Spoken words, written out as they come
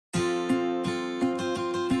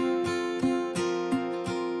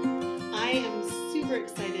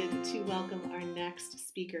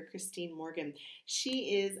speaker, Christine Morgan.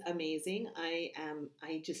 She is amazing.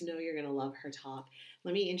 I just know you're going to love her talk.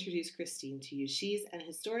 Let me introduce Christine to you. She's an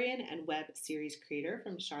historian and web series creator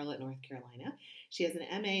from Charlotte, North Carolina. She has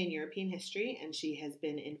an MA in European history, and she has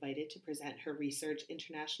been invited to present her research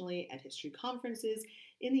internationally at history conferences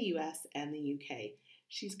in the US and the UK.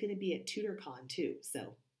 She's going to be at TudorCon too,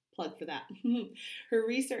 so plug for that. Her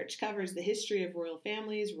research covers the history of royal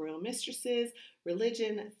families, royal mistresses,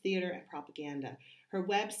 religion, theater, and propaganda. Her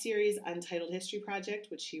web series, Untitled History Project,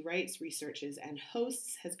 which she writes, researches, and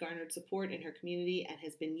hosts, has garnered support in her community and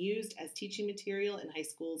has been used as teaching material in high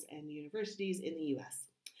schools and universities in the US.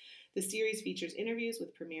 The series features interviews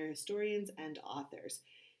with premier historians and authors.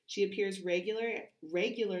 She appears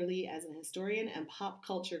regularly as an historian and pop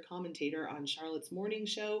culture commentator on Charlotte's morning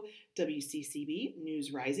show, WCCB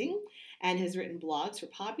News Rising, and has written blogs for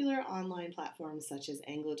popular online platforms such as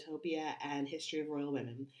Anglotopia and History of Royal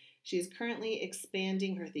Women. She is currently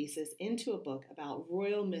expanding her thesis into a book about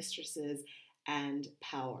royal mistresses and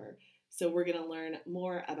power. So we're going to learn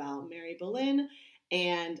more about Mary Boleyn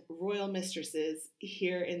and royal mistresses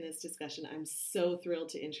here in this discussion. I'm so thrilled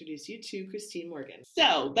to introduce you to Christine Morgan.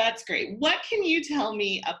 So that's great. What can you tell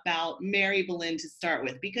me about Mary Boleyn to start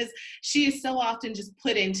with? Because she is so often just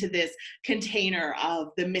put into this container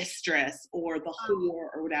of the mistress or the whore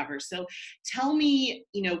or whatever. So tell me,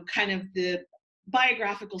 kind of the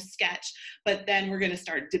biographical sketch, but then we're going to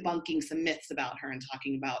start debunking some myths about her and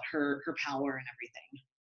talking about her power and everything.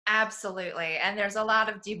 Absolutely. And there's a lot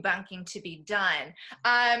of debunking to be done.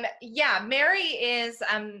 Mary is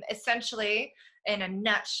essentially, in a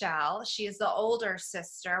nutshell, she's the older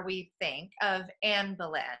sister, we think, of Anne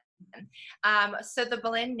Boleyn. So the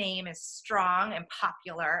Boleyn name is strong and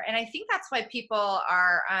popular. And I think that's why people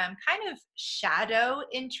are kind of shadow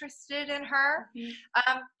interested in her.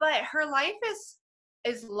 But her life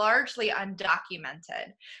is largely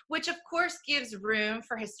undocumented, which of course gives room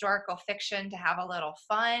for historical fiction to have a little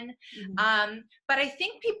fun. But I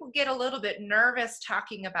think people get a little bit nervous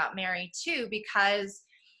talking about Mary too, because,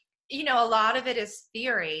 a lot of it is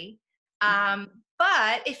theory.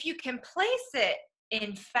 But if you can place it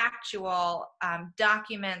in factual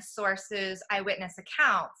documents, sources, eyewitness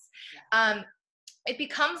accounts, it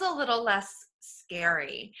becomes a little less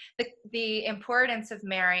scary. The importance of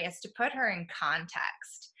Mary is to put her in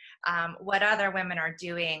context, what other women are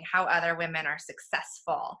doing, how other women are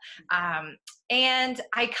successful. And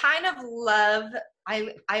I kind of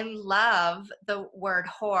I love the word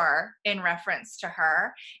whore in reference to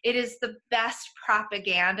her. It is the best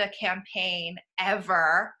propaganda campaign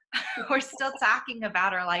ever. We're still talking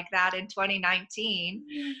about her like that in 2019.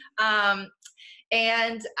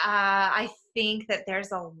 And I think that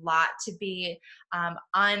there's a lot to be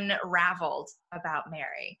unraveled about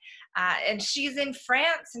Mary. And she's in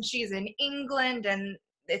France and she's in England, and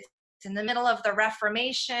it's in the middle of the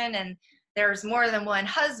Reformation, and there's more than one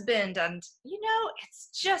husband, and it's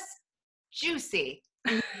just juicy.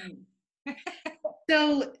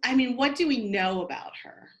 So, what do we know about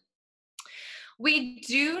her? We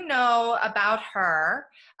do know about her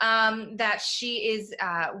that she is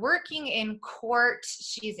working in court.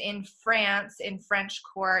 She's in France, in French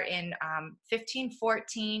court in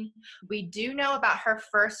 1514. We do know about her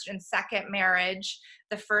first and second marriage,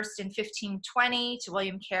 the first in 1520 to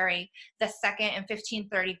William Carey, the second in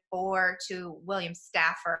 1534 to William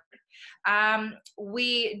Stafford.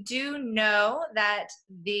 We do know that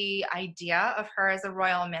the idea of her as a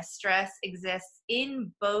royal mistress exists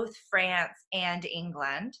in both France and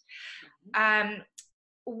England.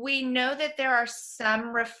 We know that there are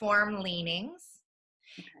some reform leanings.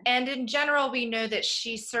 And in general, we know that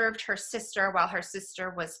she served her sister while her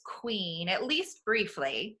sister was queen, at least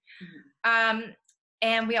briefly.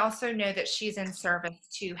 And we also know that she's in service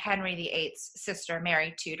to Henry VIII's sister,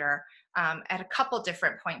 Mary Tudor, at a couple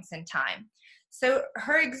different points in time. So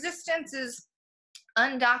her existence is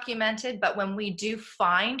undocumented, but when we do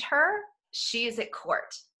find her, she's at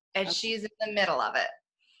court, and she's in the middle of it.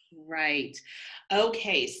 Right.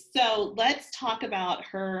 Okay, so let's talk about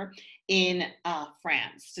her in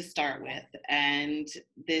France to start with, and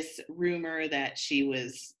this rumor that she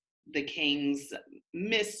was the king's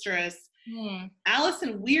mistress.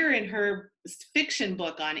 Alison Weir, in her fiction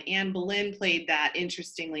book on Anne Boleyn, played that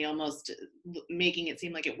interestingly, almost making it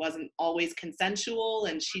seem like it wasn't always consensual,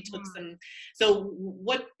 and she took some. So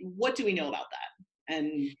what do we know about that?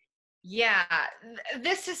 And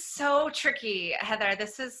this is so tricky, Heather.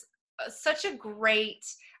 This is such a great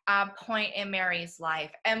point in Mary's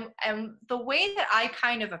life. And the way that I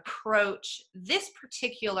kind of approach this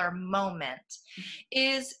particular moment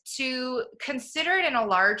is to consider it in a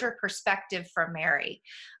larger perspective for Mary.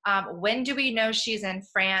 When do we know she's in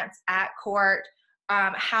France at court?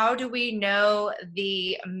 How do we know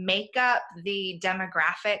the makeup, the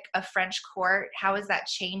demographic of French court? How is that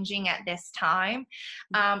changing at this time?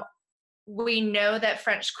 We know that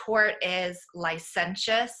French court is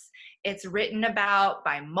licentious. It's written about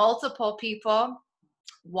by multiple people.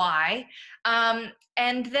 Why?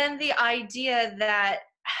 And then the idea that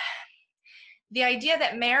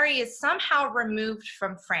Mary is somehow removed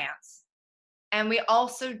from France. And we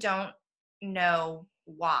also don't know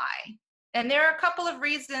why. And there are a couple of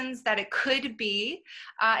reasons that it could be.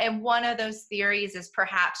 And one of those theories is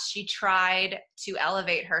perhaps she tried to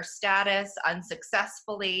elevate her status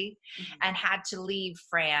unsuccessfully and had to leave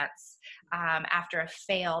France after a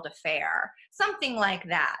failed affair, something like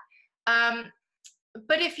that.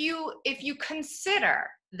 But if you consider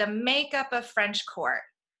the makeup of French court,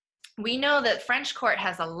 we know that French court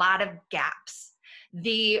has a lot of gaps.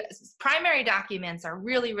 The primary documents are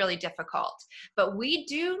really, really difficult, but we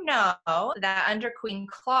do know that under Queen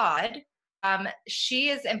Claude, she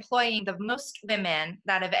is employing the most women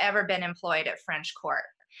that have ever been employed at French court.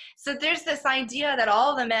 So there's this idea that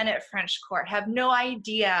all the men at French court have no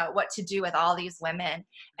idea what to do with all these women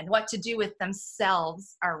and what to do with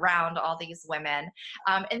themselves around all these women.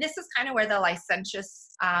 And this is kind of where the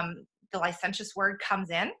licentious word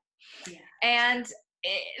comes in. Yeah. And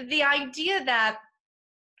the idea that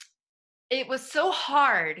it was so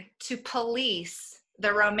hard to police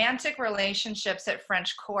the romantic relationships at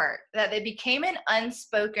French court that it became an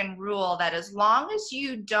unspoken rule that as long as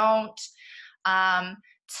you don't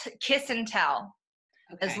kiss and tell,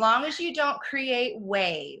 as long as you don't create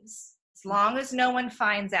waves, as long as no one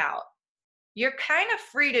finds out, you're kind of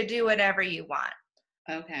free to do whatever you want.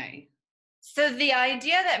 Okay. So the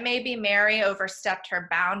idea that maybe Mary overstepped her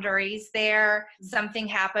boundaries there, something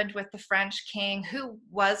happened with the French king, who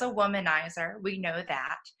was a womanizer, we know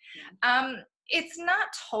that. It's not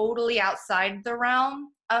totally outside the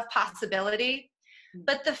realm of possibility,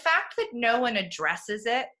 but the fact that no one addresses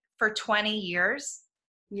it for 20 years,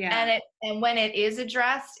 and when it is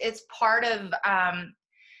addressed, it's part of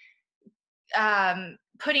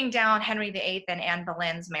putting down Henry VIII and Anne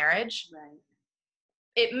Boleyn's marriage. Right.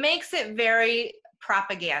 It makes it very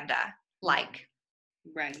propaganda-like.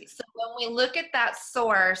 Right. So when we look at that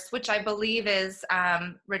source, which I believe is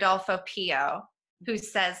Rodolfo Pio, who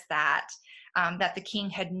says that the king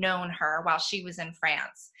had known her while she was in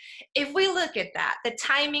France. If we look at that, the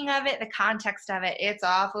timing of it, the context of it, it's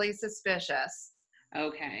awfully suspicious.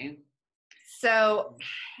 Okay. So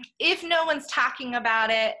if no one's talking about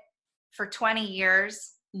it for 20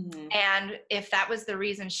 years, and if that was the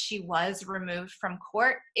reason she was removed from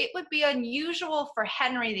court, it would be unusual for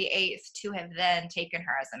Henry VIII to have then taken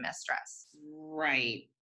her as a mistress. Right.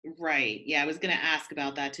 Yeah, I was going to ask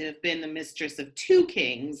about that, to have been the mistress of two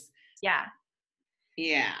kings. Yeah.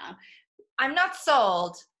 I'm not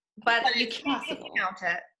sold, but you can't discount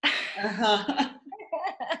it.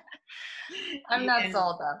 I'm not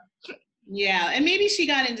sold though. Yeah, and maybe she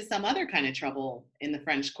got into some other kind of trouble in the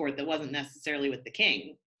French court that wasn't necessarily with the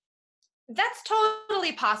king. That's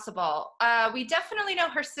totally possible. We definitely know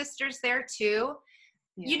her sister's there too.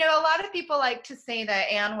 Yeah. You know, a lot of people like to say that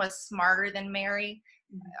Anne was smarter than Mary.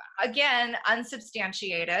 Again,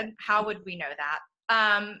 unsubstantiated. How would we know that?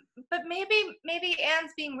 But maybe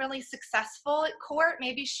Anne's being really successful at court.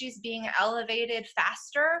 Maybe she's being elevated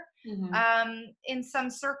faster in some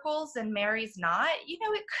circles, and Mary's not. You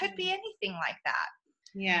know, it could be anything like that.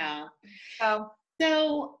 Yeah.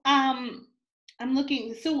 So I'm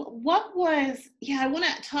looking. So what was? I want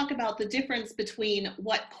to talk about the difference between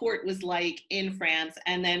what court was like in France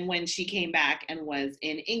and then when she came back and was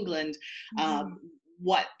in England.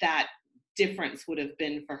 What that difference would have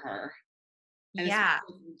been for her. And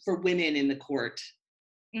for women in the court.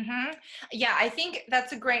 Yeah, I think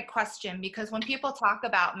that's a great question, because when people talk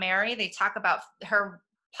about Mary, they talk about her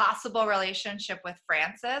possible relationship with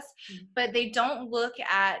Francis, but they don't look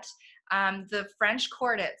at the French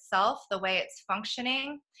court itself, the way it's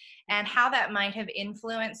functioning, and how that might have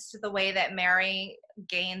influenced the way that Mary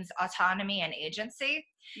gains autonomy and agency.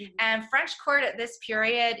 And French court at this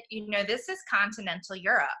period, you know, this is continental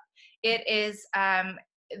Europe. It is,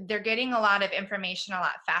 they're getting a lot of information a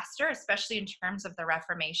lot faster, especially in terms of the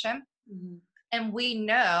Reformation. And we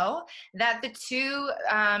know that the two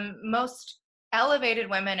most elevated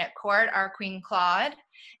women at court are Queen Claude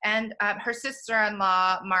and her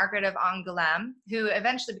sister-in-law, Margaret of Angoulême, who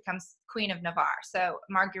eventually becomes Queen of Navarre. So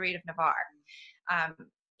Marguerite of Navarre.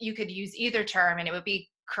 you could use either term and it would be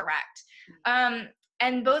correct.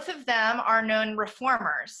 And both of them are known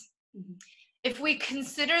reformers. Mhm. If we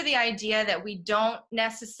consider the idea that we don't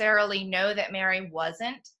necessarily know that Mary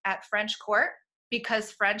wasn't at French court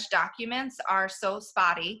because French documents are so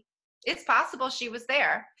spotty, it's possible she was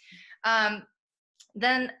there.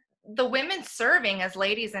 Then the women serving as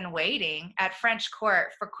ladies in waiting at French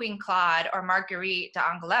court for Queen Claude or Marguerite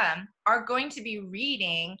d'Angoulême are going to be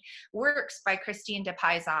reading works by Christine de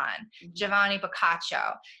Pizan, Giovanni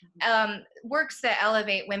Boccaccio, works that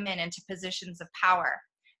elevate women into positions of power.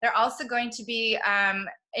 They're also going to be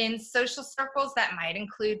in social circles that might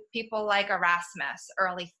include people like Erasmus,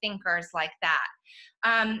 early thinkers like that.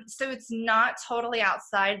 So it's not totally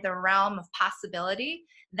outside the realm of possibility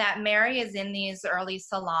that Mary is in these early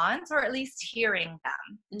salons, or at least hearing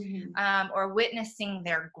them, or witnessing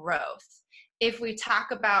their growth. If we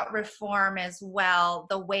talk about reform as well,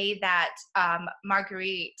 the way that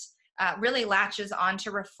Marguerite really latches onto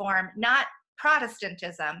reform, not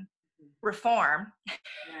Protestantism, reform,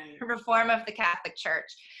 reform of the Catholic Church,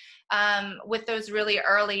 with those really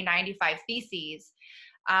early 95 Theses.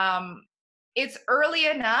 It's early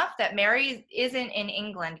enough that Mary isn't in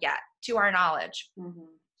England yet, to our knowledge.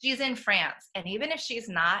 She's in France. And even if she's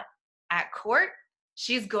not at court,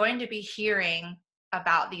 she's going to be hearing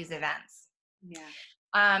about these events.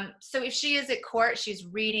 So if she is at court, she's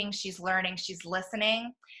reading, she's learning, she's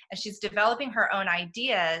listening, and she's developing her own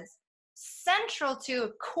ideas, central to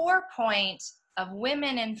a core point of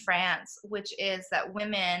women in France, which is that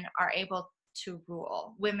women are able to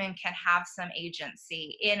rule. Women can have some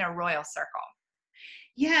agency in a royal circle.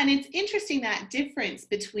 Yeah, and it's interesting, that difference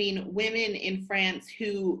between women in France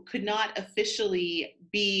who could not officially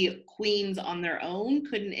be queens on their own,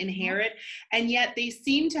 couldn't inherit, and yet they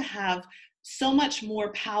seem to have so much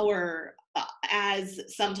more power as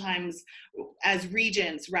sometimes as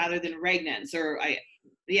regents rather than regnants,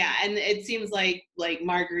 and it seems like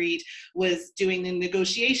Marguerite was doing the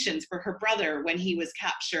negotiations for her brother when he was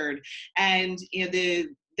captured, and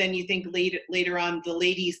then you think later on the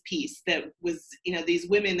ladies' peace that was, these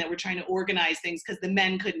women that were trying to organize things because the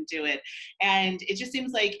men couldn't do it. And it just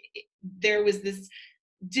seems like there was this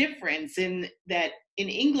difference in that in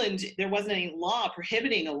England, there wasn't any law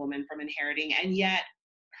prohibiting a woman from inheriting. And yet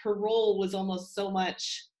her role was almost so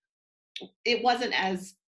much, it wasn't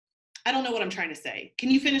as, I don't know what I'm trying to say. Can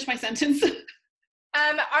you finish my sentence?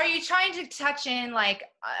 Are you trying to touch in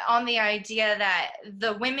on the idea that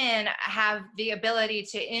the women have the ability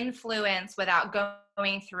to influence without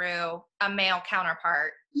going through a male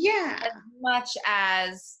counterpart? Yeah. As much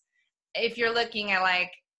as if you're looking at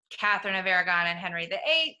Catherine of Aragon and Henry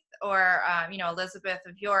VIII, or Elizabeth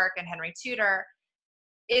of York and Henry Tudor,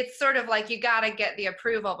 it's sort of like you got to get the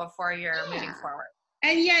approval before you're moving forward.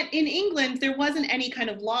 And yet in England, there wasn't any kind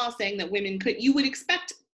of law saying that women could.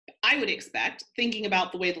 I would expect, thinking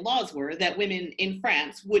about the way the laws were, that women in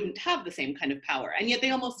France wouldn't have the same kind of power. And yet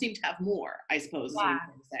they almost seem to have more, I suppose, is what I'm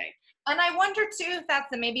trying to say. And I wonder, too, if that's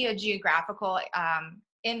maybe a geographical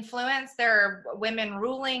influence. There are women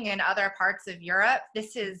ruling in other parts of Europe.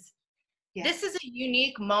 This is a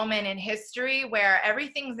unique moment in history where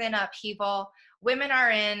everything's in upheaval. Women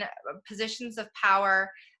are in positions of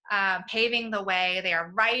power, paving the way. They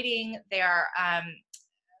are writing. They are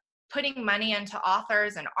putting money into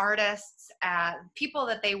authors and artists, people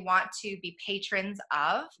that they want to be patrons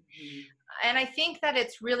of. And I think that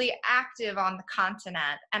it's really active on the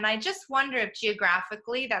continent. And I just wonder if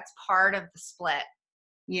geographically that's part of the split.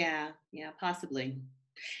 Yeah, possibly.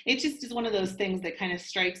 It just is one of those things that kind of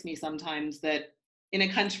strikes me sometimes, that in a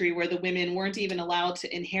country where the women weren't even allowed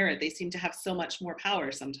to inherit, they seem to have so much more power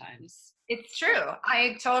sometimes. It's true.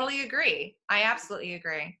 I totally agree. I absolutely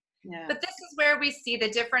agree. Yeah. But this is where we see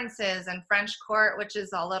the differences in French court, which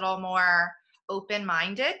is a little more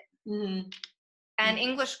open-minded, and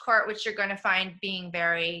English court, which you're going to find being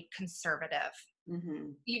very conservative,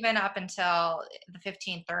 even up until the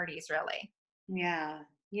 1530s, really.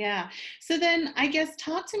 Yeah. So then I guess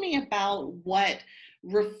talk to me about what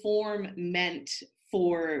reform meant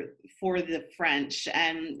for the French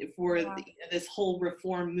and for this whole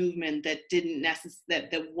reform movement that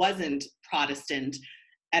that wasn't Protestant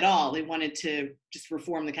at all. They wanted to just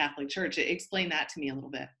reform the Catholic Church. Explain that to me a little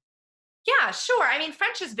bit. Yeah, sure. I mean,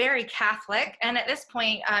 French is very Catholic, and at this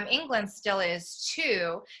point, England still is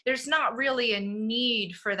too. There's not really a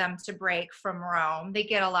need for them to break from Rome. They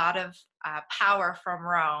get a lot of power from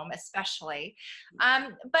Rome, especially.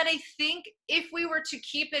 But I think if we were to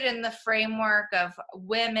keep it in the framework of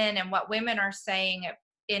women and what women are saying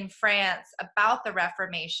in France about the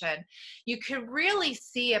Reformation, you could really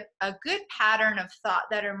see a good pattern of thought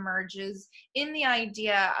that emerges in the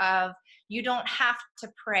idea of you don't have to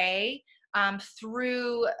pray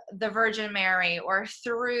through the Virgin Mary or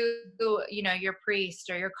through, your priest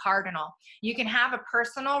or your cardinal. You can have a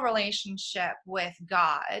personal relationship with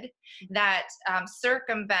God that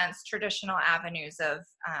circumvents traditional avenues of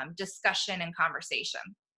discussion and conversation.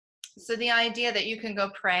 So the idea that you can go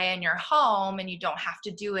pray in your home and you don't have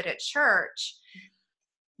to do it at church,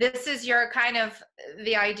 this is your kind of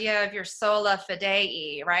the idea of your sola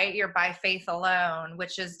fidei, right? You're by faith alone,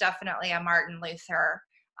 which is definitely a Martin Luther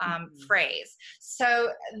phrase. So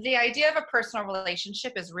the idea of a personal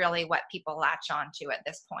relationship is really what people latch onto at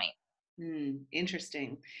this point.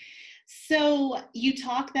 Interesting. So you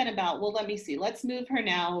talk then about, well, let me see. Let's move her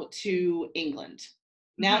now to England.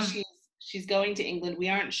 Now she's going to England. We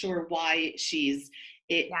aren't sure why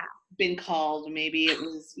been called. Maybe it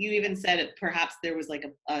was, you even said it, perhaps there was like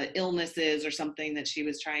a illnesses or something that she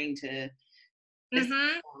was trying to.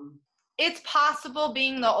 It's possible,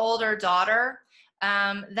 being the older daughter,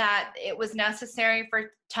 that it was necessary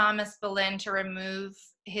for Thomas Boleyn to remove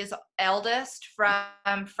his eldest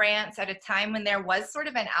from France at a time when there was sort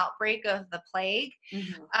of an outbreak of the plague.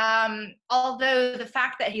 Although the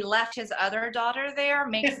fact that he left his other daughter there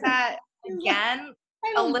makes that, again,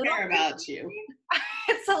 I don't care about you.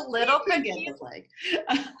 It's a little confusing.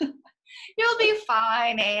 You'll be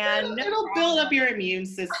fine, Anne. It'll build up your immune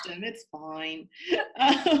system. It's fine.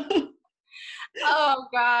 Oh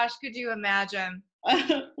gosh, could you imagine?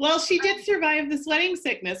 Well, she did survive the sweating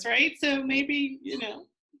sickness, right? So maybe, you might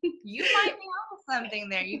be onto something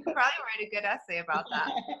there. You could probably write a good essay about that.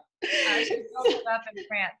 She built up in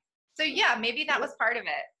France. So yeah, maybe that was part of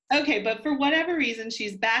it. Okay, but for whatever reason,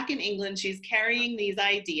 she's back in England. She's carrying these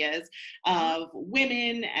ideas of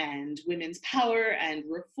women and women's power and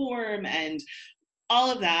reform and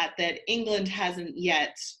all of that England hasn't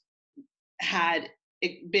yet had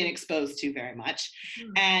been exposed to very much.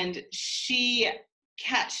 And she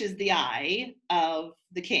catches the eye of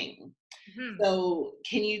the king. So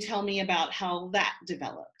can you tell me about how that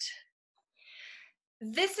developed?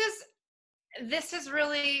 This is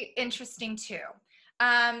really interesting too.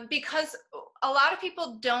 Because a lot of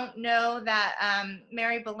people don't know that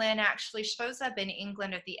Mary Boleyn actually shows up in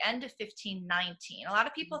England at the end of 1519. A lot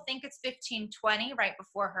of people think it's 1520, right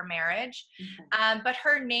before her marriage. But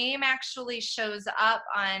her name actually shows up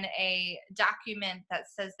on a document that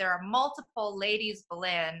says there are multiple ladies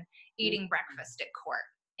Boleyn eating breakfast at court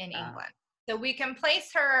in England. So we can place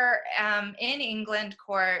her in England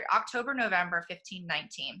court October, November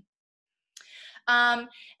 1519.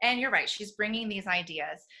 And you're right, she's bringing these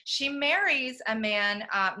ideas. She marries a man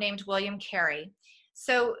named William Carey.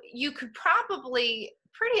 So you could probably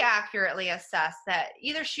pretty accurately assess that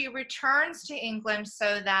either she returns to England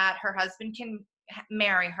so that her husband can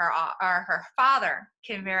marry her off, or her father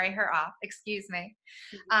can marry her off, excuse me.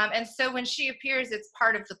 And so when she appears, it's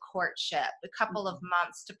part of the courtship, a couple of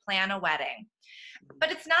months to plan a wedding.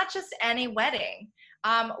 But it's not just any wedding.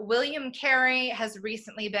 William Carey has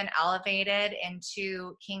recently been elevated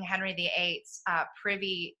into King Henry VIII's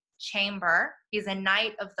privy chamber. He's a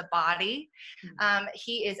knight of the body.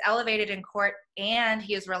 He is elevated in court, and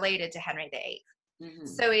he is related to Henry VIII.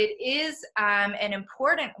 So it is an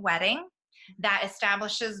important wedding that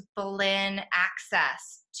establishes Boleyn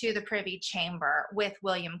access to the privy chamber with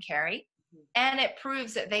William Carey. And it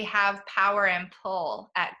proves that they have power and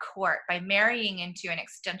pull at court by marrying into an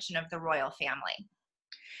extension of the royal family.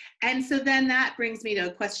 And so then that brings me to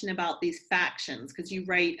a question about these factions, because you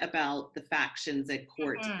write about the factions at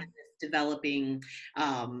court and developing.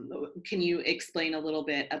 Can you explain a little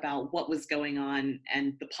bit about what was going on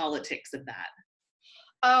and the politics of that?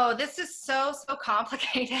 Oh, this is so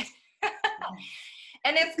complicated.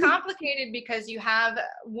 And it's complicated because you have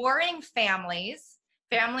warring families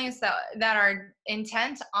that are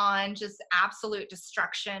intent on just absolute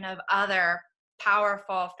destruction of other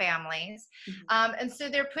powerful families. And so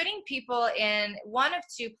they're putting people in one of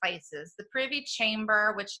two places: the privy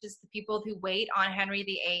chamber, which is the people who wait on Henry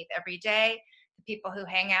VIII every day, the people who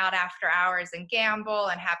hang out after hours and gamble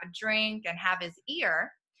and have a drink and have his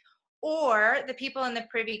ear, or the people in the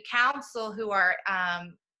privy council who are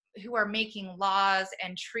making laws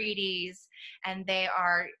and treaties, and they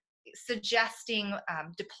are suggesting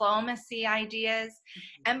diplomacy ideas.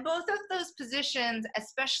 And both of those positions,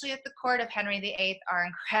 especially at the court of Henry VIII, are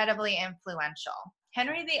incredibly influential.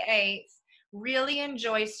 Henry VIII really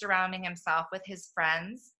enjoys surrounding himself with his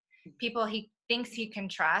friends, people he thinks he can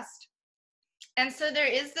trust. And so there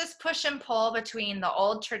is this push and pull between the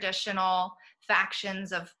old traditional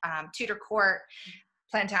factions of Tudor court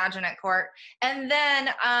Plantagenet court. And then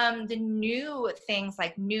the new things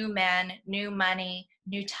like new men, new money,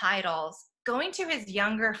 new titles going to his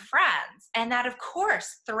younger friends. And that, of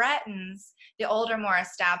course, threatens the older, more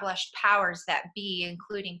established powers that be,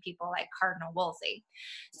 including people like Cardinal Wolsey.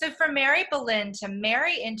 So for Mary Boleyn to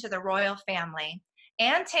marry into the royal family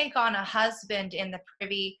and take on a husband in the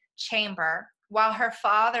Privy Chamber while her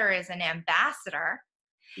father is an ambassador,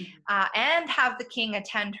 and have the king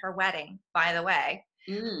attend her wedding, by the way,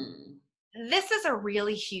 this is a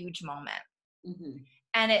really huge moment.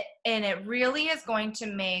 And it really is going to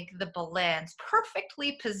make the Boleyns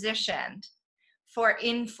perfectly positioned for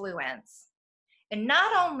influence. And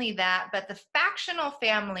not only that, but the factional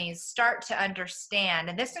families start to understand,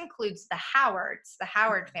 and this includes the Howards, the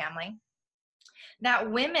Howard family, that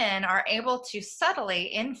women are able to subtly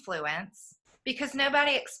influence because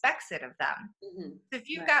nobody expects it of them. So if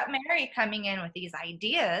you've got Mary coming in with these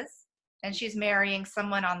ideas and she's marrying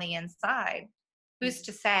someone on the inside, who's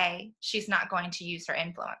to say she's not going to use her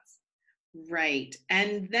influence? Right.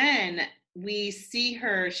 And then we see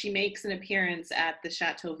her, she makes an appearance at the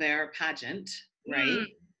Chateau Vert pageant, right?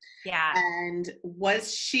 Yeah. And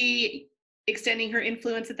was she extending her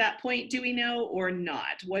influence at that point, do we know, or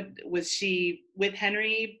not? What was she with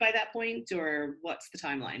Henry by that point, or what's the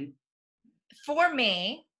timeline? For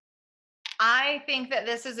me, I think that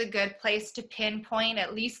this is a good place to pinpoint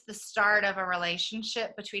at least the start of a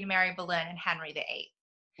relationship between Mary Boleyn and Henry VIII.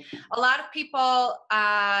 A lot of people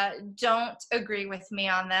don't agree with me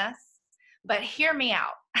on this, but hear me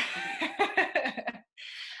out.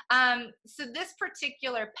 So this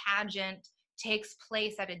particular pageant takes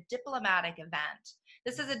place at a diplomatic event.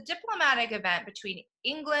 This is a diplomatic event between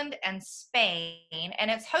England and Spain, and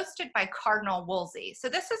it's hosted by Cardinal Wolsey. So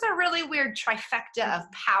this is a really weird trifecta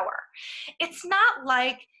of power. It's not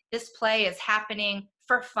like this play is happening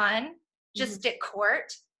for fun, just at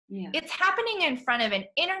court. It's happening in front of an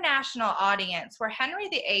international audience where Henry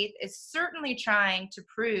VIII is certainly trying to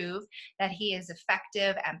prove that he is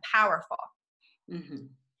effective and powerful.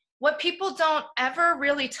 What people don't ever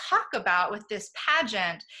really talk about with this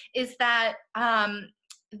pageant is that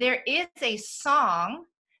there is a song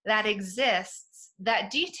that exists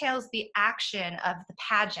that details the action of the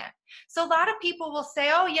pageant. So a lot of people will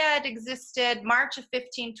say, oh yeah, it existed March of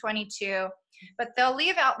 1522, but they'll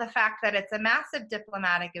leave out the fact that it's a massive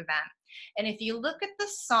diplomatic event. And if you look at the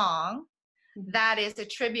song that is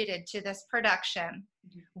attributed to this production,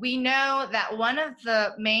 we know that one of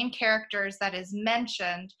the main characters that is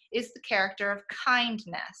mentioned is the character of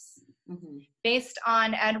kindness. Based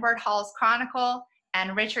on Edward Hall's Chronicle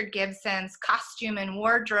and Richard Gibson's costume and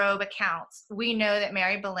wardrobe accounts, we know that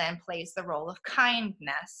Mary Boleyn plays the role of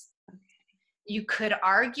kindness. You could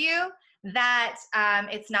argue that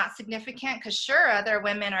it's not significant because sure, other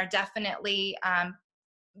women are definitely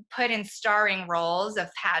put in starring roles of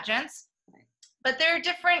pageants, but there are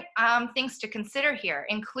different things to consider here,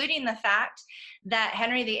 including the fact that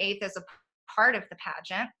Henry VIII is a part of the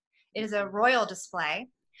pageant. It is a royal display,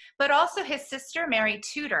 but also his sister, Mary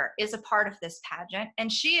Tudor, is a part of this pageant,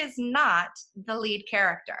 and she is not the lead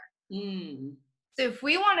character. So if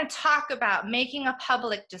we want to talk about making a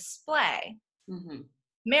public display,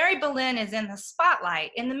 Mary Boleyn is in the spotlight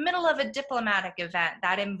in the middle of a diplomatic event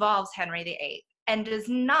that involves Henry VIII and does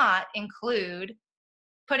not include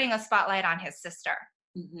putting a spotlight on his sister.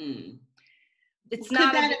 It's Could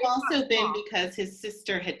not that have also been because his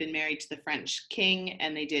sister had been married to the French king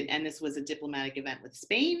and this was a diplomatic event with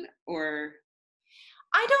Spain, or?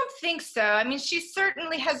 I don't think so. I mean, she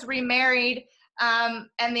certainly has remarried,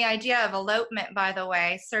 and the idea of elopement, by the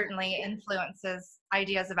way, certainly influences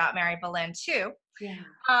ideas about Mary Boleyn too.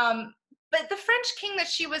 But the French king that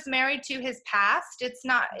she was married to has passed. It's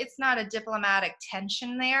not a diplomatic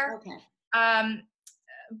tension there.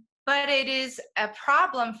 But it is a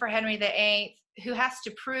problem for Henry VIII, who has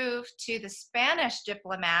to prove to the Spanish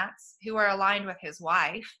diplomats who are aligned with his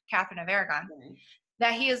wife, Catherine of Aragon,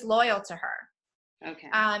 that he is loyal to her.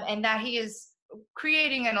 And that he is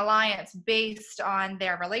creating an alliance based on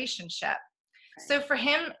their relationship. So for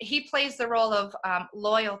him, he plays the role of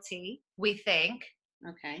loyalty, we think.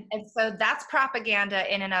 And so that's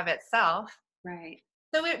propaganda in and of itself.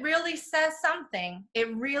 So it really says something.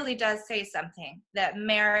 It really does say something that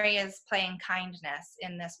Mary is playing kindness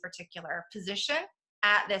in this particular position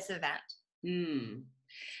at this event.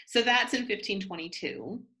 So that's in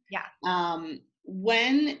 1522.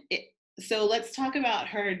 So let's talk about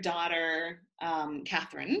her daughter,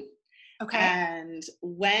 Catherine. And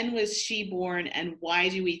when was she born, and why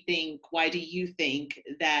do you think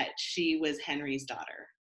that she was Henry's daughter?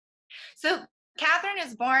 So Catherine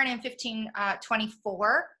is born in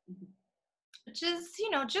 1524. which is,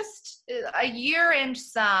 just a year and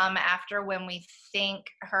some after when we think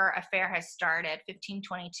her affair has started,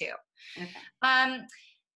 1522. Okay.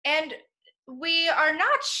 And we are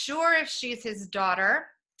not sure if she's his daughter.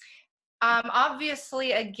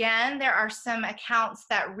 Obviously, again, there are some accounts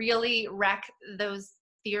that really wreck those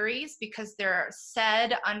theories because they're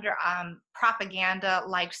said under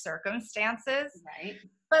propaganda-like circumstances. Right.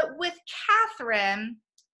 But with Catherine,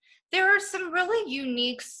 there are some really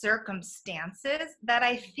unique circumstances that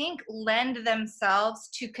I think lend themselves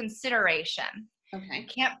to consideration. Okay.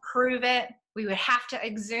 Can't prove it. We would have to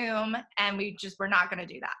exhume, and we're not going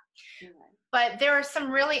to do that. Right. But there are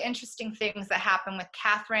some really interesting things that happen with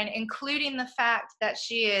Catherine, including the fact that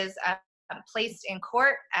she is placed in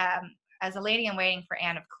court as a lady in waiting for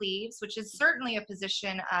Anne of Cleves, which is certainly a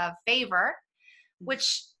position of favor,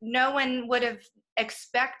 which no one would have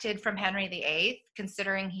expected from Henry VIII,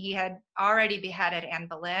 considering he had already beheaded Anne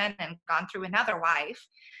Boleyn and gone through another wife.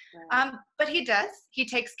 Right. But he does. He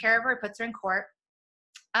takes care of her, puts her in court.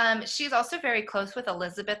 She's also very close with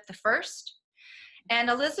Elizabeth I. And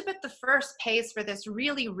Elizabeth I pays for this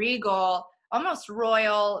really regal, almost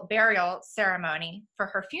royal burial ceremony for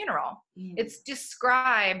her funeral. Mm. It's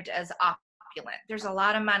described as opulent. There's a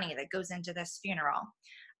lot of money that goes into this funeral.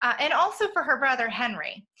 And also for her brother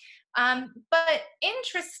Henry. But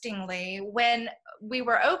interestingly, when we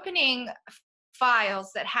were opening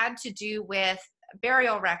files that had to do with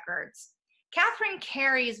burial records, Catherine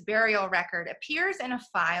Carey's burial record appears in a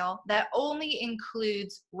file that only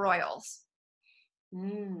includes royals.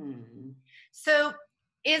 Mm. So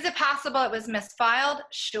is it possible it was misfiled?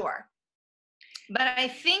 Sure. But I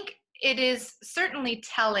think it is certainly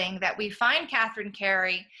telling that we find Catherine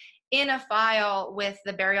Carey in a file with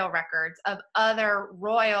the burial records of other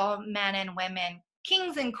royal men and women,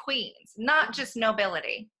 kings and queens, not just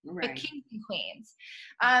nobility, Right. but kings and queens.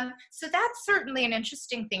 So that's certainly an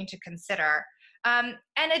interesting thing to consider. And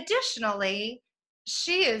additionally,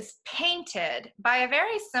 she is painted by a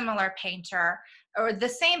very similar painter, or the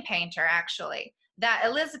same painter actually, that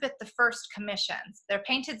Elizabeth I commissions. They're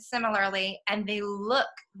painted similarly and they look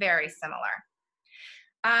very similar.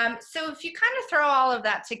 So if you kind of throw all of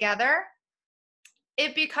that together,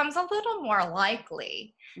 it becomes a little more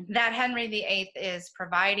likely that Henry VIII is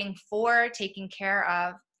providing for, taking care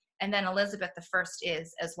of, and then Elizabeth I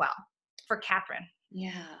is as well for Catherine.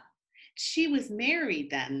 Yeah. She was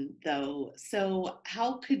married then, though, so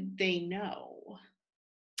how could they know?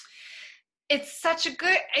 It's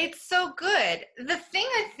so good. The thing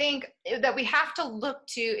I think that we have to look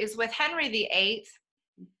to is with Henry VIII,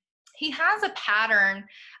 he has a pattern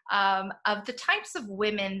of the types of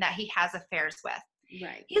women that he has affairs with.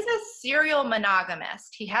 Right. He's a serial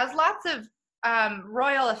monogamist. He has lots of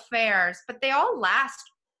royal affairs, but they all last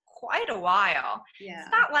quite a while. Yeah.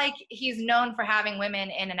 It's not like he's known for having women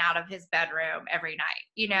in and out of his bedroom every night,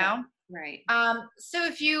 you know? Right. So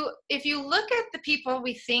if you look at the people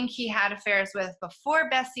we think he had affairs with before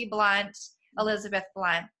Bessie Blunt, Elizabeth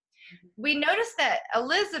Blunt, we notice that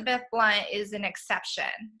Elizabeth Blunt is an exception.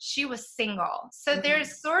 She was single. So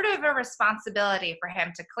there's sort of a responsibility for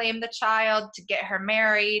him to claim the child, to get her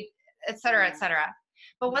married, et cetera, et cetera.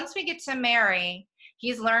 But once we get to Mary,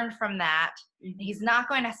 he's learned from that. He's not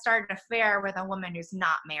going to start an affair with a woman who's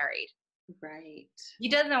not married. Right. He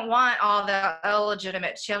doesn't want all the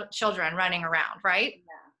illegitimate children running around, right?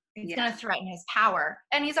 Yeah. It's going to threaten his power.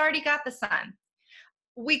 And he's already got the son.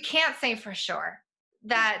 We can't say for sure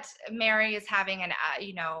that Mary is having an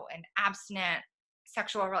abstinent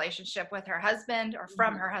sexual relationship with her husband or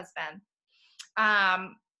from her husband.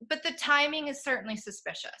 But the timing is certainly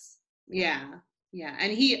suspicious. Yeah. Yeah.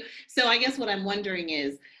 And so I guess what I'm wondering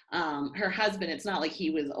is, her husband, it's not like he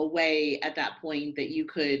was away at that point that you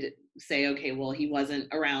could say, okay, well, he wasn't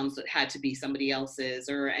around, so it had to be somebody else's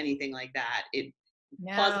or anything like that.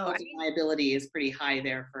 Plausible deniability is pretty high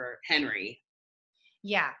there for Henry.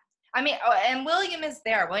 Yeah. I mean, and William is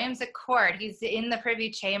there. William's at court. He's in the privy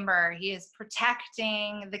chamber. He is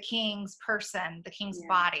protecting the king's person, the king's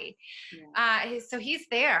body. Yeah. So he's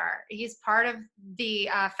there. He's part of the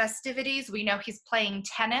festivities. We know he's playing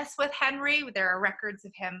tennis with Henry. There are records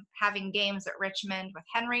of him having games at Richmond with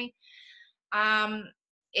Henry.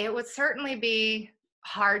 It would certainly be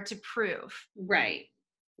hard to prove. Right,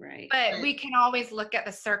 right. But we can always look at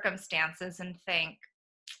the circumstances and think,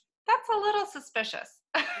 that's a little suspicious.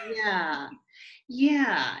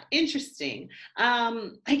 Yeah, interesting.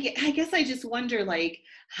 I guess I just wonder, like,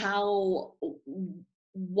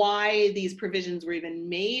 why these provisions were even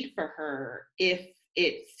made for her if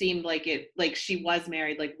it seemed like she was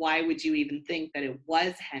married. Like, why would you even think that it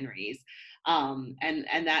was Henry's? And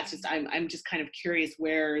that's just, I'm just kind of curious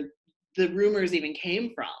where the rumors even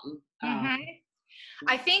came from. Hmm.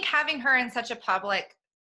 I think having her in such a public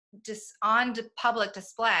public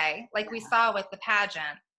display, like we saw with the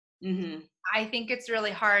pageant, Mm-hmm. I think it's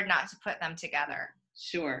really hard not to put them together.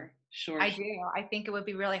 Sure. I do. I think it would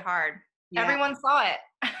be really hard. Yeah. Everyone saw it.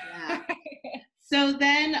 Yeah. So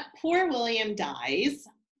then poor William dies.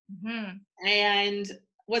 Mm-hmm. And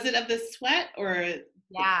was it of the sweat or?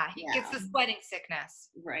 Yeah, he gets the sweating sickness.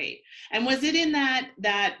 Right. And was it in that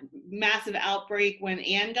massive outbreak when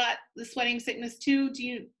Anne got the sweating sickness too? Do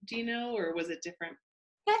you know, or was it different?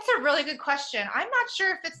 That's a really good question. I'm not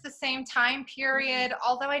sure if it's the same time period,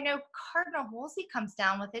 although I know Cardinal Wolsey comes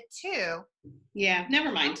down with it too. Yeah,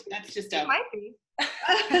 never mind. That's just it might be.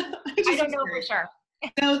 I don't know for sure.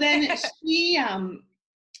 So then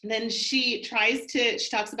she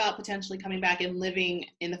talks about potentially coming back and living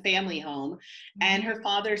in the family home, and her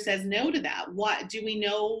father says no to that. What do we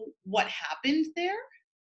know what happened there?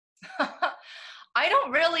 I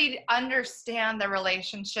don't really understand the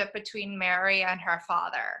relationship between Mary and her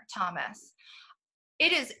father, Thomas.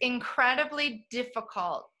 It is incredibly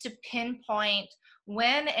difficult to pinpoint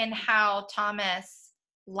when and how Thomas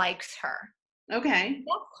likes her. Okay.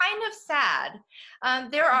 That's kind of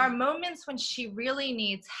sad. There are moments when she really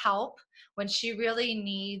needs help, when she really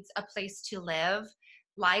needs a place to live,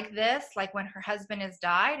 like this, like when her husband has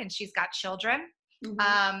died and she's got children.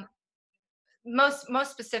 Mm-hmm.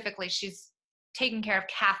 Most specifically, she's taking care of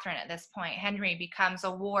Catherine at this point. Henry becomes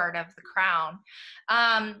a ward of the crown.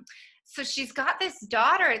 So she's got this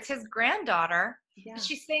daughter, it's his granddaughter. Yeah.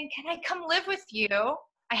 She's saying, can I come live with you?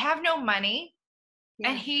 I have no money.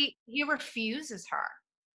 Yeah. And he refuses her.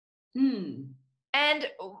 And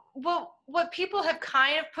what people have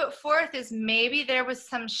kind of put forth is maybe there was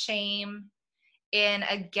some shame in,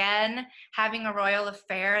 again, having a royal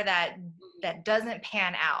affair that doesn't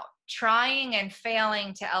pan out, trying and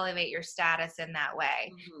failing to elevate your status in that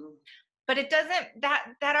way. Mm-hmm. But it doesn't,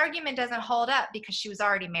 that argument doesn't hold up because she was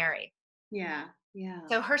already married. Yeah.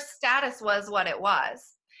 So her status was what it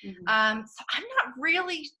was. Mm-hmm. So I'm not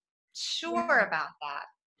really sure about that.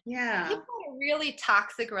 Yeah. They've got a really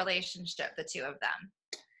toxic relationship, the two of them.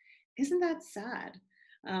 Isn't that sad?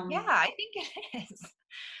 Yeah, I think it is.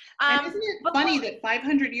 And isn't it funny that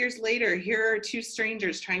 500 years later, here are two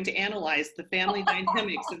strangers trying to analyze the family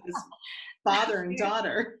dynamics of this father and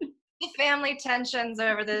daughter? The family tensions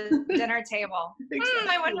over the dinner table. Exactly.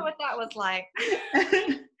 I wonder what that was like.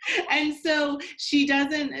 And so she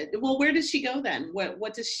doesn't, well, where does she go then?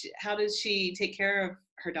 How does she take care of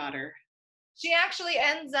her daughter? She actually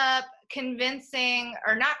ends up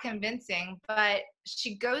not convincing, but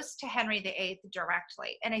she goes to Henry VIII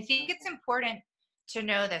directly. And I think it's important to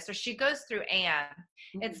know this, or she goes through Anne.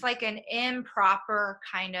 Mm-hmm. It's like an improper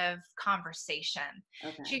kind of conversation.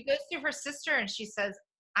 Okay. She goes through her sister and she says,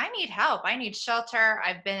 I need help. I need shelter.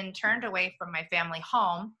 I've been turned away from my family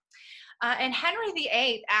home. And Henry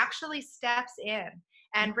VIII actually steps in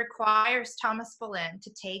and requires Thomas Boleyn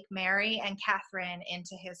to take Mary and Catherine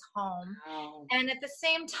into his home. Wow. And at the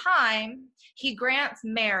same time, he grants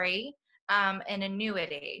Mary an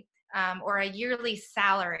annuity or a yearly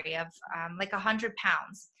salary of like £100.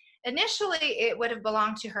 Initially, it would have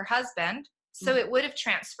belonged to her husband, so it would have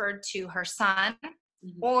transferred to her son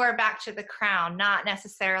or back to the crown, not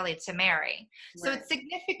necessarily to Mary. Right. So it's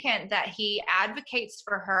significant that he advocates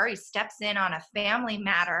for her. He steps in on a family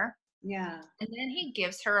matter. Yeah. And then he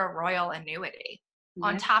gives her a royal annuity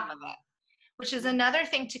on top of it, which is another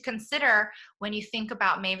thing to consider when you think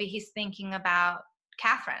about maybe he's thinking about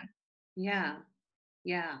Catherine. Yeah.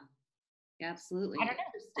 Yeah. Absolutely. I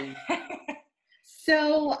don't know.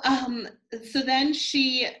 So then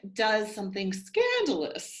she does something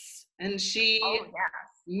scandalous and she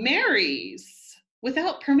marries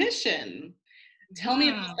without permission. Tell me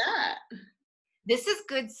about that. This is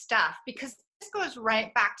good stuff because this goes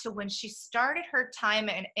right back to when she started her time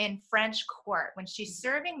in French court, when she's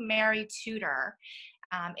serving Mary Tudor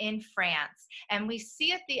in France. And we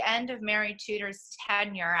see at the end of Mary Tudor's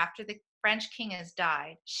tenure, after the French king has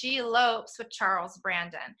died, she elopes with Charles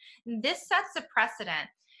Brandon. And this sets a precedent.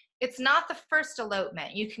 It's not the first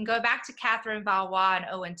elopement. You can go back to Catherine Valois and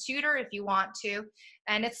Owen Tudor if you want to,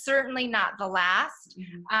 and it's certainly not the last.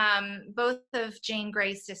 Mm-hmm. Both of Jane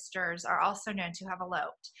Grey's sisters are also known to have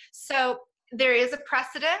eloped. So there is a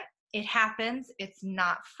precedent. It happens. It's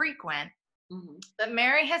not frequent. Mm-hmm. But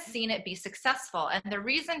Mary has seen it be successful. And the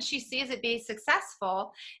reason she sees it be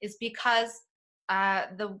successful is because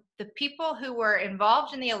the people who were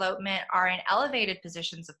involved in the elopement are in elevated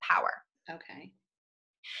positions of power. Okay.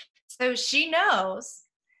 So she knows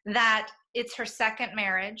that it's her second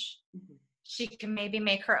marriage. Mm-hmm. She can maybe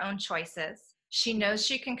make her own choices. She knows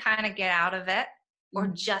she can kind of get out of it or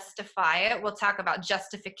justify it. We'll talk about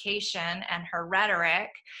justification and her rhetoric.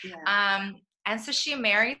 Yeah. And so she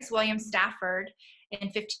marries William Stafford in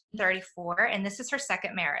 1534, and this is her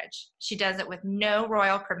second marriage. She does it with no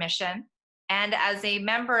royal permission. And as a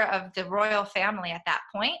member of the royal family at that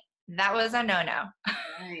point, that was a no-no.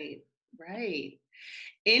 Right, right.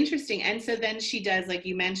 Interesting. And so then she does, like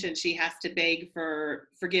you mentioned, she has to beg for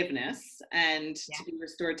forgiveness and to be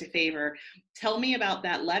restored to favor. Tell me about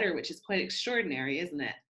that letter, which is quite extraordinary, isn't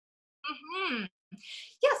it? Mm-hmm.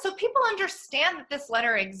 Yeah, so people understand that this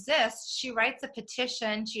letter exists. She writes a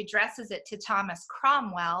petition. She addresses it to Thomas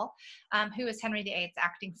Cromwell, who is Henry VIII's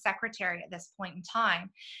acting secretary at this point in time.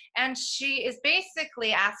 And she is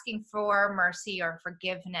basically asking for mercy or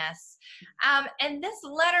forgiveness. And this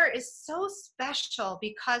letter is so special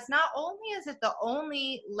because not only is it the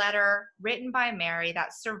only letter written by Mary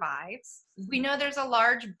that survives, we know there's a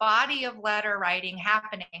large body of letter writing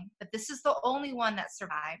happening, but this is the only one that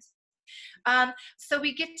survives. So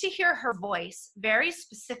we get to hear her voice very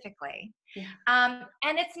specifically. Yeah.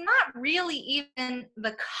 And it's not really even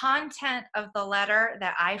the content of the letter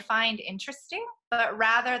that I find interesting, but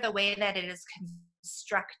rather the way that it is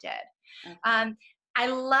constructed. Okay. I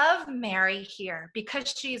love Mary here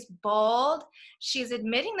because she's bold. She's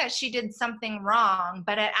admitting that she did something wrong,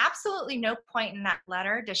 but at absolutely no point in that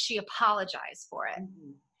letter does she apologize for it.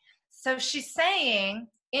 Mm-hmm. So she's saying,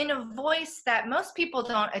 in a voice that most people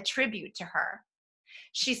don't attribute to her,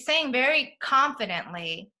 she's saying very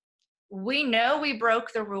confidently, we know we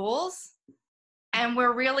broke the rules and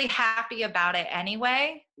we're really happy about it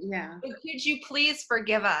anyway. Yeah. But could you please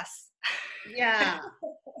forgive us? Yeah.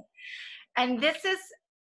 And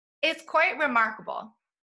it's quite remarkable.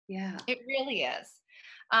 Yeah. It really is.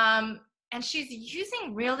 And she's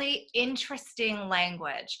using really interesting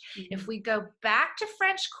language. Mm-hmm. If we go back to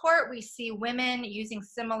French court, we see women using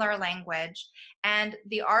similar language. And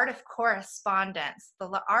the art of correspondence,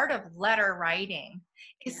 the art of letter writing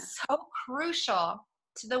is so crucial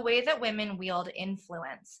to the way that women wield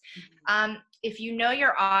influence. Mm-hmm. If you know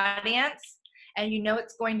your audience and you know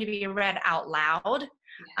it's going to be read out loud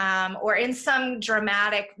or in some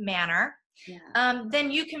dramatic manner,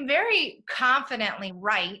 then you can very confidently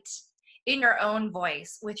write in your own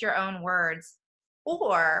voice, with your own words,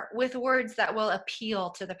 or with words that will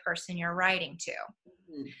appeal to the person you're writing to.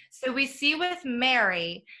 Mm-hmm. So we see with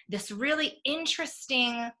Mary this really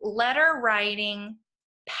interesting letter writing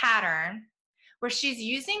pattern where she's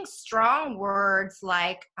using strong words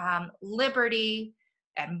like liberty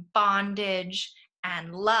and bondage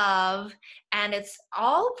and love. And it's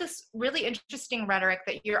all this really interesting rhetoric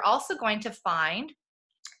that you're also going to find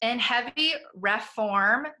in heavy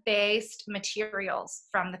reform-based materials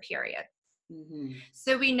from the period. Mm-hmm.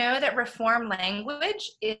 So we know that reform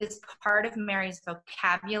language is part of Mary's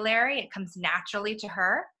vocabulary. It comes naturally to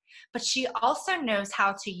her, but she also knows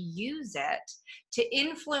how to use it to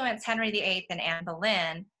influence Henry VIII and Anne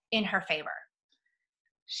Boleyn in her favor.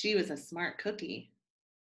 She was a smart cookie.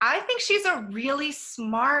 I think she's a really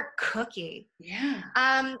smart cookie. Yeah.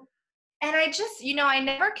 And I just, I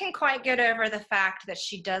never can quite get over the fact that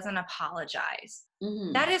she doesn't apologize.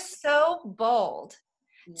 Mm-hmm. That is so bold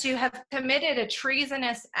to have committed a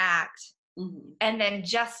treasonous act and then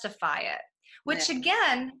justify it, which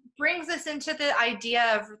again brings us into the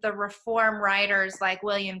idea of the reform writers like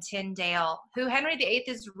William Tyndale, who Henry VIII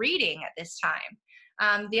is reading at this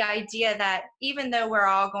time. The idea that even though we're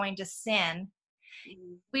all going to sin,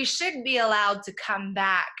 we should be allowed to come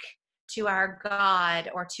back to our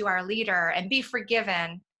God or to our leader and be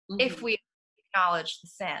forgiven if we acknowledge the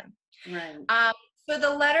sin. Right. So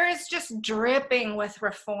the letter is just dripping with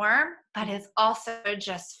reform, but it's also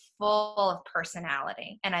just full of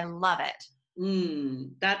personality, and I love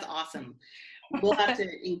it. That's awesome. We'll have to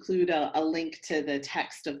include a link to the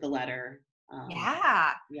text of the letter.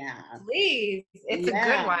 Yeah, please. It's a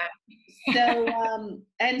good one. So,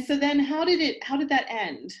 and so then how did that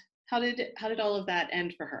end? How did all of that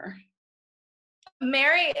end for her?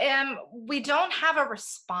 Mary, we don't have a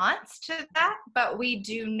response to that, but we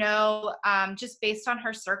do know, just based on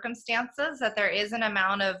her circumstances, that there is an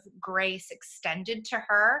amount of grace extended to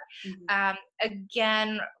her. Mm-hmm.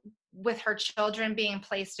 Again, with her children being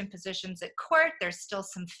placed in positions at court, there's still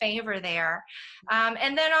some favor there.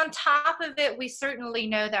 And then on top of it, we certainly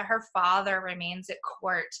know that her father remains at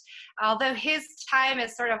court, although his time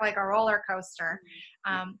is sort of like a roller coaster.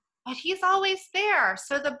 But he's always there.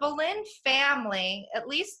 So the Boleyn family, at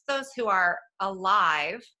least those who are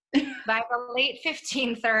alive by the late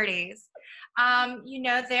 1530s,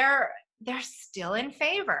 they're still in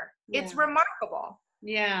favor. Yeah. It's remarkable.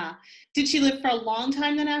 Yeah. Did she live for a long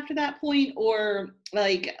time then after that point, or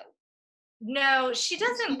like No, she she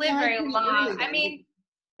doesn't live died very pretty long. early I then? mean,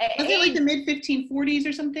 Was it like age, the mid 1540s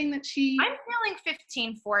or something that she? I'm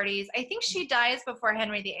feeling 1540s. I think she dies before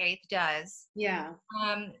Henry VIII does. Yeah.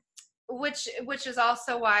 Um, which is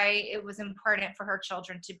also why it was important for her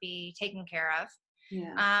children to be taken care of.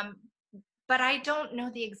 Yeah. Um, but I don't know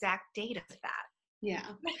the exact date of that. Yeah.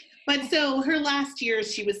 But so her last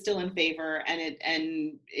years she was still in favor, and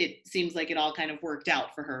it seems like it all kind of worked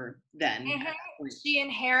out for her then at Mhm. that point. She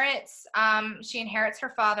inherits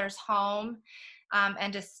her father's home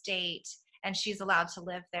and estate, and she's allowed to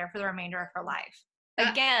live there for the remainder of her life.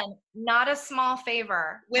 That Again, not a small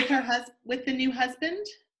favor. with her with the new husband?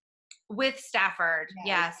 With Stafford,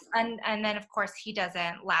 Yeah, with yes. And then of course he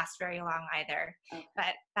doesn't last very long either. okay.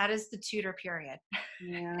 But that is the Tudor period.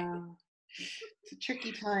 Yeah. It's a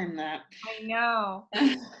tricky time that. I know.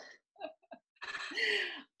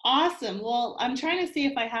 Awesome. Well, I'm trying to see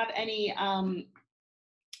if I have any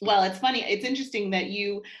well, it's funny. It's interesting that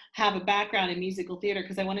you have a background in musical theater,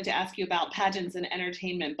 because I wanted to ask you about pageants and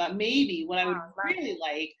entertainment, but maybe what I would Oh, love really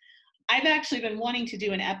like, I've actually been wanting to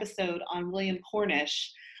do an episode on William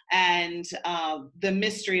Cornish and the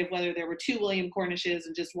mystery of whether there were two William Cornishes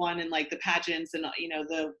and just one, and like the pageants and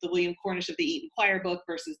the William Cornish of the Eton Choir book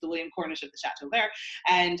versus the William Cornish of the Chateau Vert.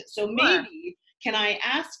 And so sure. maybe can I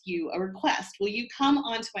ask you a request? Will you come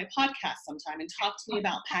onto my podcast sometime and talk to me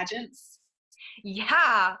about pageants?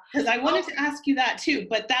 Yeah. Because I Oh, wanted to ask you that too,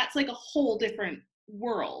 but that's like a whole different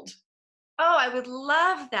world. oh, I would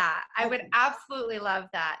love that. I would Okay. absolutely love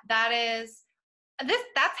that. That's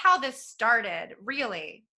how this started,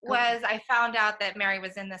 really, Okay. was I found out that Mary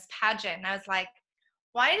was in this pageant, and I was like,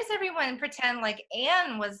 why does everyone pretend like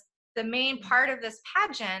Anne was the main part of this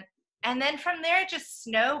pageant? And then from there it just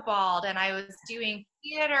snowballed, and I was doing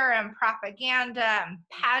theater and propaganda and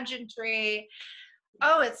pageantry.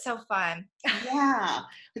 Oh, it's so fun. Yeah,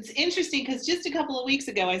 it's interesting because just a couple of weeks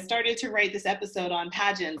ago, I started to write this episode on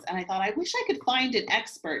pageants, and I thought I wish I could find an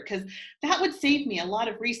expert because that would save me a lot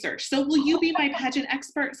of research. So, will you be my pageant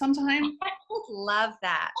expert sometime? I would love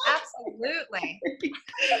that. Absolutely.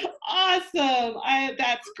 Awesome.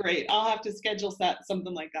 That's great. I'll have to schedule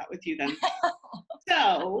something like that with you then.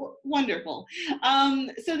 So wonderful.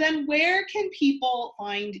 So then where can people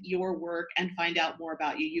find your work and find out more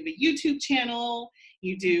about you? You have a YouTube channel,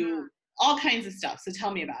 you do all kinds of stuff. So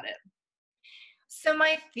tell me about it. So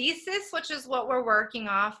my thesis, which is what we're working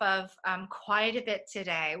off of quite a bit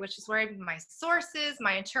today, which is where I have my sources,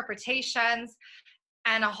 my interpretations,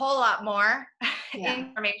 and a whole lot more Yeah.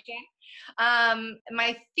 information.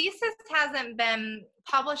 My thesis hasn't been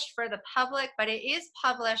published for the public, but it is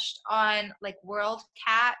published on like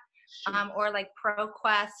WorldCat or like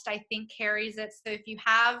ProQuest, I think carries it. So if you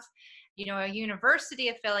have, a university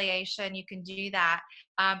affiliation, you can do that.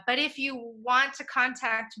 But if you want to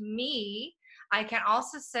contact me, I can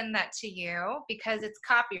also send that to you because it's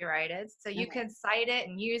copyrighted. So you Okay. can cite it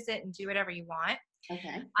and use it and do whatever you want.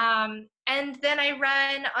 Okay. And then I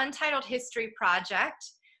run Untitled History Project,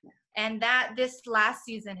 and that this last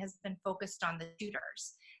season has been focused on the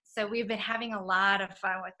Tudors. So we've been having a lot of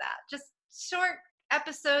fun with that. Just short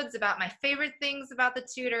episodes about my favorite things about the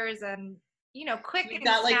Tudors, and quick We've and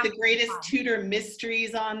got like the snappy greatest fun. Tudor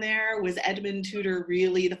mysteries on there. Was Edmund Tudor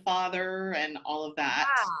really the father, and all of that?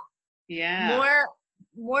 Yeah.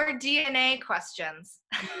 More DNA questions.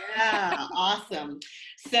 Yeah, awesome.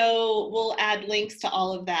 So we'll add links to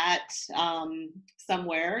all of that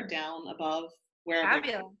somewhere down above wherever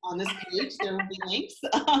Fabulous. on this page. There will be links.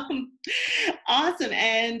 Awesome.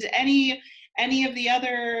 And any of the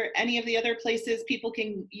other places people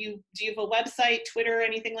can do you have a website, Twitter,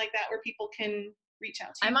 anything like that where people can reach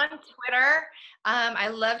out to you? I'm on Twitter. I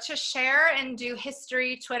love to share and do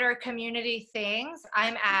history Twitter community things.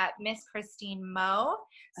 I'm at Miss Christine Mo.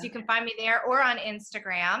 So you can find me there or on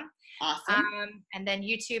Instagram. Awesome. And then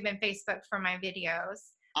YouTube and Facebook for my videos.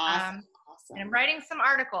 Awesome. And I'm writing some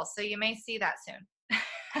articles, so you may see that soon.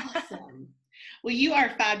 Awesome. Well, you are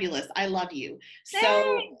fabulous. I love you.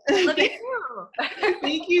 Thanks. I love you too.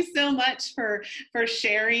 Thank you so much for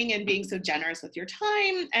sharing and being so generous with your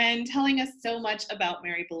time and telling us so much about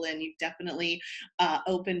Mary Boleyn. You've definitely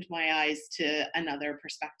opened my eyes to another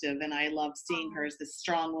perspective, and I love seeing her as this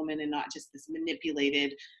strong woman and not just this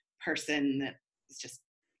manipulated person that is just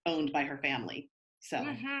owned by her family. So.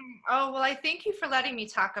 Mm-hmm. Oh, well, I thank you for letting me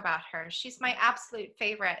talk about her. She's my absolute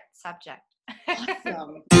favorite subject.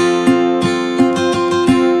 Awesome.